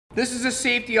This is the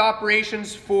safety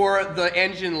operations for the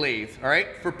engine lathe, all right?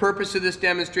 For purpose of this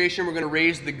demonstration, we're gonna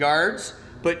raise the guards,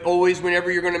 but always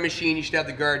whenever you're gonna machine, you should have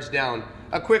the guards down.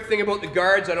 A quick thing about the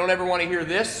guards, I don't ever wanna hear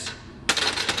this.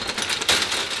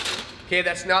 Okay,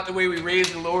 that's not the way we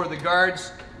raise and lower the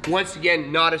guards. Once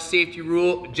again, not a safety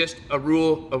rule, just a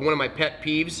rule of one of my pet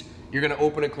peeves. You're gonna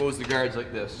open and close the guards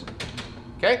like this,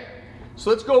 okay?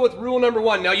 So let's go with rule number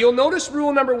one. Now you'll notice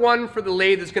rule number one for the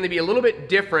lathe is gonna be a little bit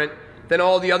different than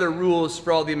all the other rules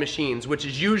for all the machines, which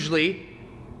is usually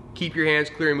keep your hands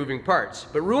clear of moving parts.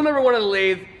 But rule number one of the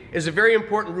lathe is a very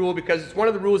important rule because it's one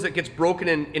of the rules that gets broken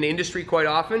in industry quite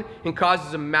often and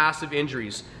causes massive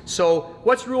injuries. So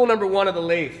what's rule number one of the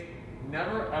lathe?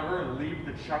 Never ever leave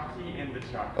the chuck key in the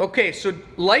chuck. Okay, so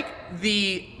like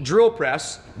the drill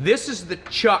press, this is the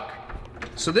chuck.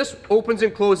 So this opens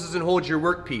and closes and holds your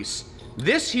workpiece.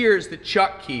 This here is the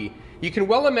chuck key. You can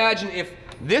well imagine if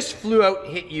this flew out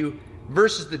and hit you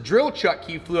versus the drill chuck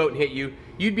key flew out and hit you,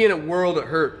 you'd be in a world of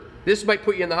hurt. This might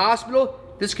put you in the hospital,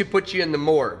 this could put you in the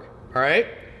morgue, all right?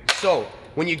 So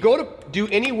when you go to do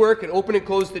any work and open and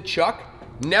close the chuck,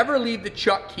 never leave the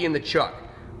chuck key in the chuck.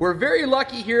 We're very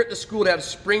lucky here at the school to have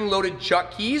spring-loaded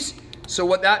chuck keys. So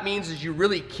what that means is you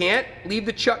really can't leave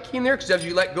the chuck key in there because as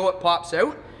you let go, it pops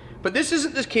out. But this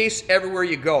isn't the case everywhere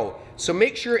you go. So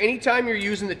make sure anytime you're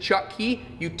using the chuck key,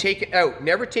 you take it out.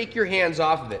 Never take your hands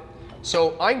off of it.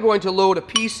 So I'm going to load a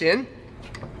piece in.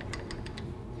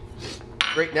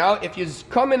 Right now, if you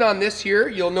come in on this here,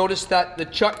 you'll notice that the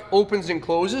chuck opens and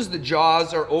closes. The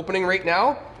jaws are opening right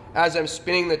now as I'm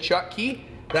spinning the chuck key.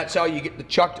 That's how you get the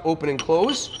chuck to open and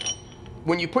close.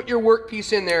 When you put your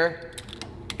workpiece in there,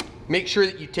 make sure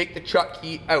that you take the chuck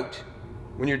key out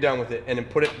when you're done with it and then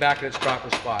put it back in its proper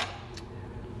spot.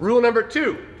 Rule number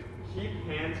two. Keep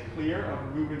hands clear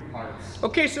of moving parts.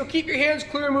 Okay, so keep your hands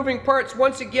clear of moving parts.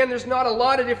 Once again, there's not a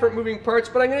lot of different moving parts,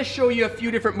 but I'm gonna show you a few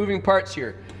different moving parts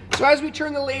here. So as we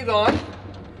turn the lathe on,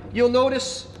 you'll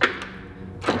notice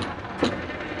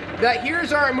that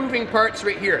here's our moving parts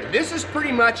right here. This is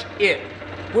pretty much it.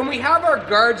 When we have our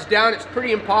guards down, it's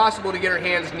pretty impossible to get our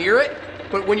hands near it,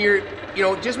 but when you're,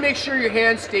 just make sure your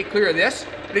hands stay clear of this.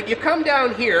 But if you come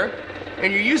down here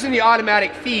and you're using the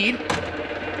automatic feed,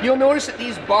 you'll notice that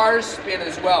these bars spin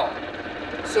as well.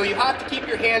 So you have to keep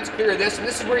your hands clear of this, and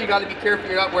this is where you gotta be careful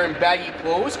you're not wearing baggy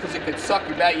clothes because it could suck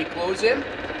your baggy clothes in.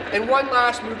 And one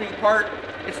last moving part,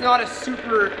 it's not a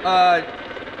super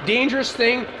dangerous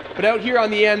thing, but out here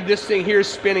on the end, this thing here is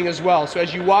spinning as well. So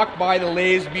as you walk by the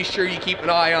lathes, be sure you keep an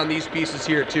eye on these pieces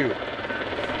here too.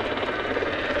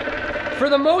 For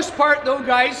the most part though,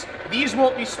 guys, these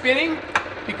won't be spinning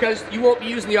because you won't be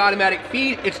using the automatic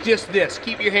feed. It's just this.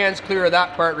 Keep your hands clear of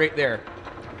that part right there.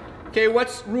 Okay,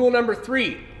 what's rule number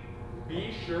three?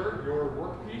 Be sure your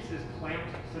workpiece is clamped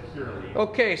securely.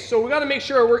 Okay, so we gotta make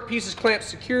sure our workpiece is clamped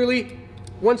securely.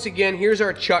 Once again, here's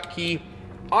our chuck key.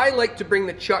 I like to bring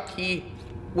the chuck key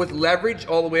with leverage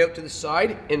all the way out to the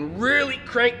side and really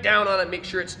crank down on it, make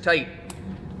sure it's tight.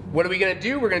 What are we gonna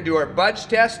do? We're gonna do our budge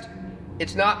test.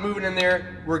 It's not moving in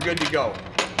there, we're good to go.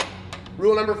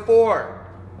 Rule number four.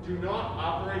 Do not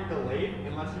operate the lathe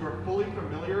unless you are fully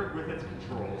familiar with its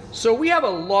controls. So we have a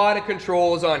lot of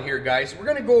controls on here, guys. We're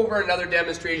gonna go over another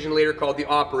demonstration later called the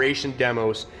operation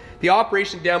demos. The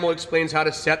operation demo explains how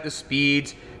to set the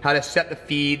speeds, how to set the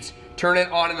feeds, turn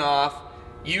it on and off,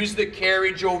 use the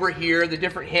carriage over here, the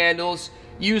different handles,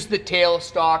 use the tail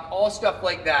stock, all stuff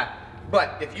like that.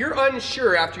 But if you're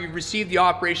unsure after you've received the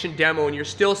operation demo and you're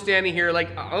still standing here like,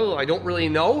 oh, I don't really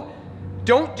know,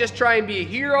 don't just try and be a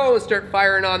hero and start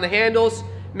firing on the handles.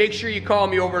 Make sure you call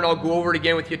me over and I'll go over it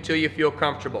again with you till you feel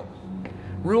comfortable.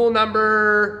 Rule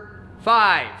number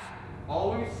 5.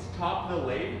 Always stop the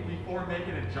lathe before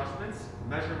making adjustments,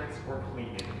 measurements, or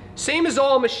cleaning. Same as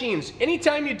all machines.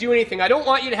 Anytime you do anything, I don't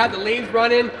want you to have the lathe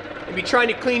running and be trying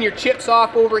to clean your chips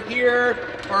off over here,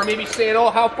 or maybe saying, oh,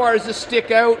 how far does this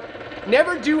stick out?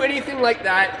 Never do anything like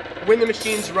that when the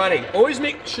machine's running. Always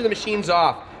make sure the machine's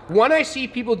off. One I see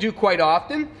people do quite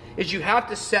often is you have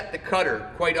to set the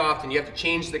cutter quite often. You have to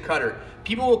change the cutter.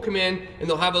 People will come in and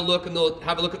they'll have a look at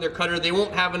their cutter. They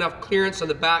won't have enough clearance on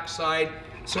the back side.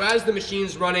 So as the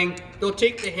machine's running, they'll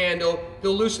take the handle,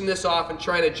 they'll loosen this off and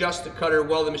try and adjust the cutter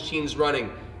while the machine's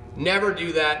running. Never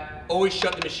do that. Always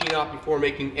shut the machine off before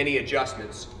making any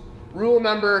adjustments. Rule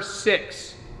number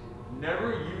 6.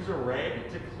 Never use a rag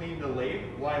to clean the lathe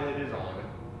while it is on.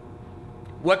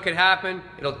 What could happen?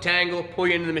 It'll tangle, pull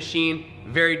you into the machine.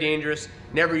 Very dangerous.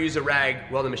 Never use a rag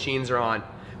while the machines are on.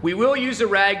 We will use a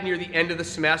rag near the end of the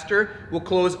semester. We'll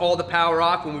close all the power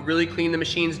off when we really clean the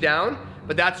machines down,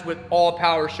 but that's with all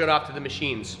power shut off to the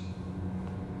machines.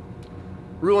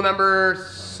 Rule number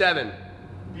 7.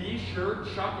 Be sure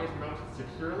chuck is mounted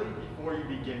securely before you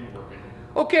begin working.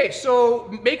 Okay, so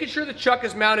making sure the chuck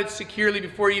is mounted securely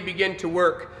before you begin to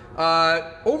work.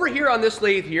 Over here on this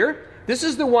lathe here, this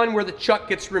is the one where the chuck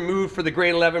gets removed for the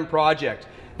grade 11 project.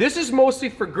 This is mostly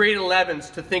for grade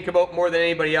 11s to think about more than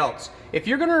anybody else. If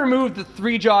you're going to remove the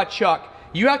 3-jaw chuck,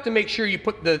 you have to make sure you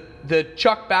put the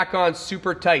chuck back on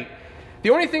super tight. The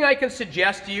only thing I can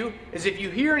suggest to you is if you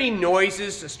hear any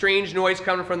noises, a strange noise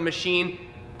coming from the machine,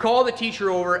 call the teacher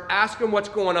over, ask them what's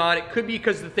going on. It could be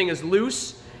because the thing is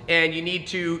loose and you need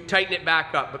to tighten it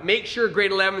back up. But make sure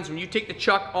grade 11s, when you take the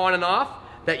chuck on and off,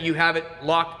 that you have it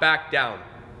locked back down.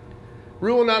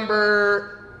 Rule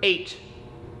number 8.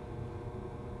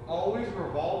 Always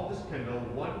revolve the spindle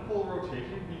one full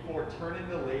rotation before turning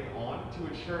the lathe on to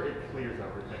ensure it clears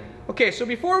everything. Okay, so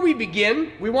before we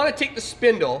begin, we want to take the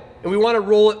spindle and we want to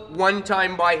roll it one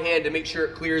time by hand to make sure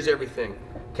it clears everything.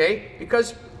 Okay?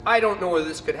 Because I don't know whether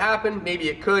this could happen, maybe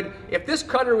it could. If this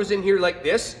cutter was in here like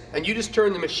this and you just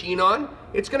turn the machine on,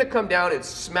 it's going to come down and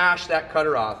smash that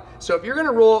cutter off. So if you're going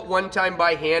to roll it one time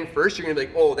by hand first, you're going to be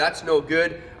like, oh, that's no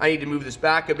good. I need to move this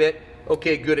back a bit.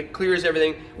 Okay, good, it clears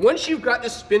everything. Once you've got the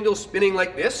spindle spinning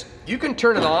like this, you can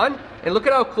turn it on, and look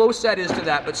at how close that is to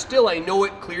that, but still I know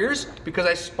it clears because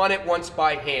I spun it once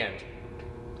by hand.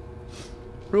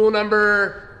 Rule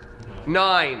number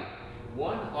 9.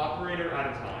 One operator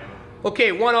at a time.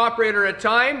 Okay, one operator at a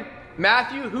time.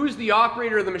 Matthew, who's the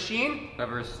operator of the machine?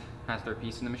 Whoever has their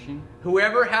piece in the machine.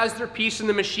 Whoever has their piece in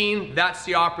the machine, that's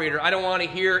the operator. I don't want to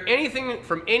hear anything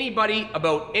from anybody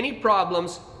about any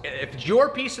problems. If it's your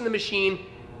piece in the machine,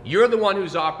 you're the one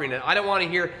who's operating it. I don't want to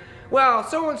hear, well,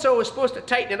 so-and-so was supposed to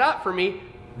tighten it up for me.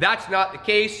 That's not the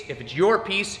case. If it's your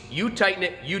piece, you tighten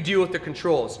it, you deal with the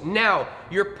controls. Now,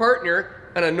 your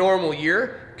partner in a normal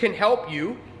year can help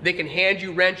you. They can hand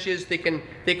you wrenches, they can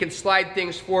slide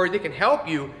things forward, they can help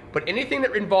you, but anything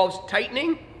that involves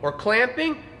tightening or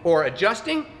clamping or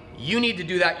adjusting, you need to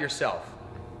do that yourself.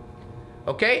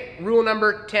 Okay, rule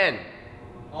number 10.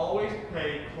 Always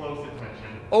pay close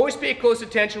attention. Always pay close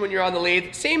attention when you're on the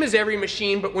lathe, same as every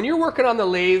machine, but when you're working on the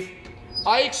lathe,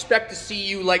 I expect to see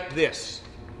you like this.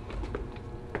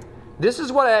 This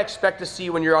is what I expect to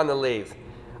see when you're on the lathe.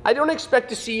 I don't expect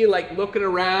to see you like looking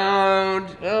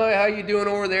around. Oh, how you doing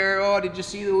over there? Oh, did you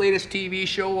see the latest TV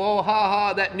show? Oh, ha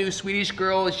ha, that new Swedish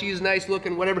girl, she's nice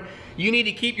looking, whatever. You need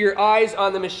to keep your eyes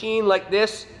on the machine like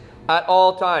this at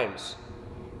all times.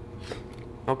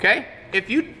 Okay? If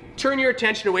you turn your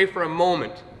attention away for a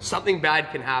moment, something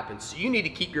bad can happen. So you need to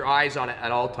keep your eyes on it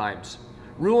at all times.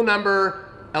 Rule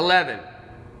number 11.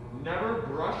 Never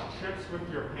brush chips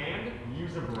with your hand,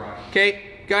 use a brush. Okay?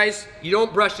 Guys, you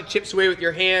don't brush the chips away with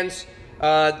your hands.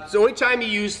 It's the only time you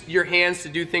use your hands to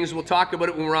do things. We'll talk about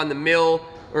it when we're on the mill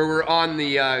or we're on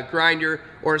the grinder,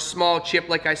 or a small chip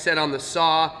like I said on the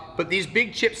saw. But these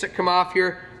big chips that come off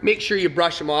here, make sure you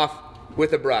brush them off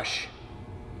with a brush.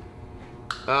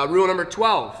 Rule number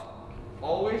 12.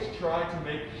 Always try to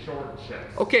make short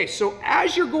chips. Okay, so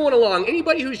as you're going along,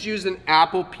 anybody who's used an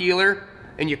apple peeler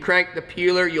and you crank the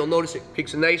peeler, you'll notice it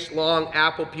picks a nice long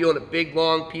apple peel and a big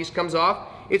long piece comes off.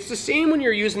 It's the same when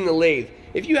you're using the lathe.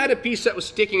 If you had a piece that was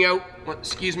sticking out, well,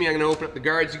 excuse me, I'm going to open up the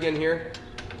guards again here.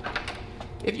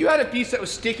 If you had a piece that was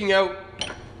sticking out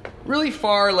really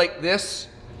far like this,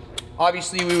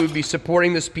 obviously we would be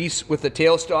supporting this piece with the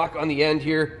tailstock on the end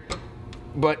here,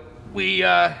 but we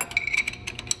don't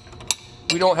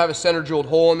have a center drilled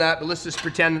hole in that, but let's just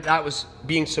pretend that that was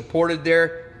being supported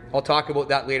there. I'll talk about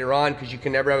that later on because you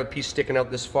can never have a piece sticking out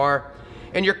this far.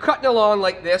 And you're cutting along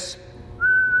like this.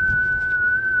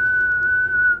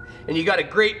 And you got a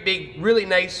great big, really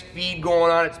nice feed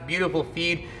going on. It's a beautiful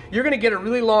feed. You're gonna get a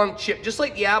really long chip, just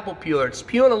like the apple peeler. It's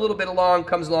peeling a little bit along,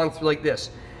 comes along through like this.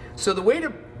 So the way to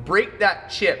break that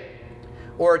chip,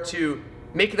 or to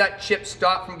make that chip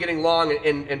stop from getting long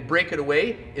and break it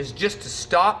away, is just to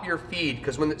stop your feed.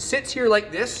 Because when it sits here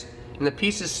like this, and the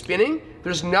piece is spinning,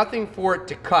 there's nothing for it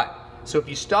to cut. So if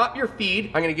you stop your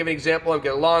feed, I'm gonna give an example. I've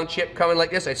got a long chip coming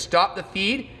like this. I stop the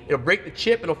feed, it'll break the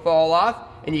chip, it'll fall off,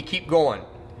 and you keep going.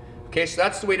 Okay, so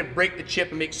that's the way to break the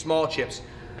chip and make small chips.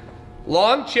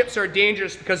 Long chips are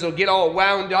dangerous because they'll get all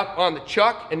wound up on the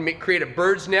chuck and create a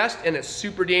bird's nest, and it's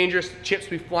super dangerous. The chips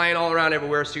will be flying all around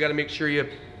everywhere, so you gotta make sure you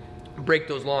break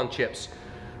those long chips.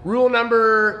 Rule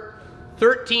number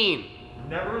 13.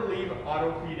 Never leave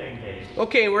auto feed engaged.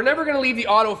 Okay, we're never gonna leave the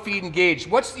auto feed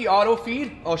engaged. What's the auto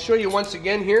feed? I'll show you once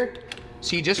again here.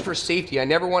 See, just for safety, I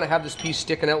never wanna have this piece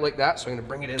sticking out like that, so I'm gonna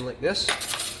bring it in like this.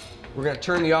 We're gonna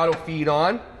turn the auto feed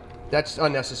on. That's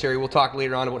unnecessary. We'll talk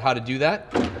later on about how to do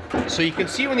that. So you can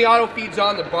see when the auto feed's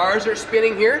on, the bars are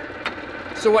spinning here.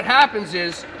 So what happens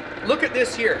is, look at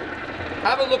this here.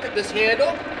 have a look at this handle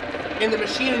and the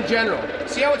machine in general.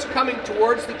 See how it's coming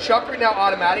towards the chuck right now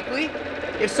automatically?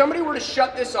 If somebody were to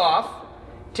shut this off,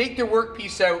 take their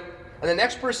workpiece out, and the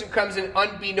next person comes in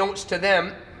unbeknownst to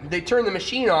them, they turn the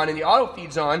machine on and the auto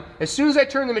feeds on. As soon as I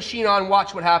turn the machine on,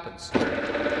 watch what happens.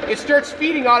 It starts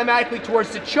feeding automatically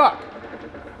towards the chuck.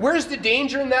 Where's the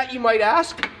danger in that, you might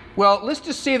ask? Well, let's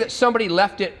just say that somebody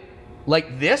left it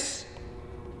like this,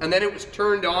 and then it was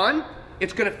turned on.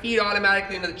 It's gonna feed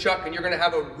automatically into the chuck, and you're gonna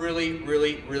have a really,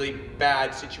 really, really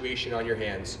bad situation on your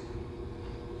hands.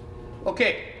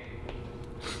 Okay,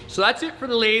 so that's it for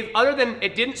the lathe. Other than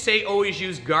it didn't say always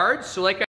use guards, so like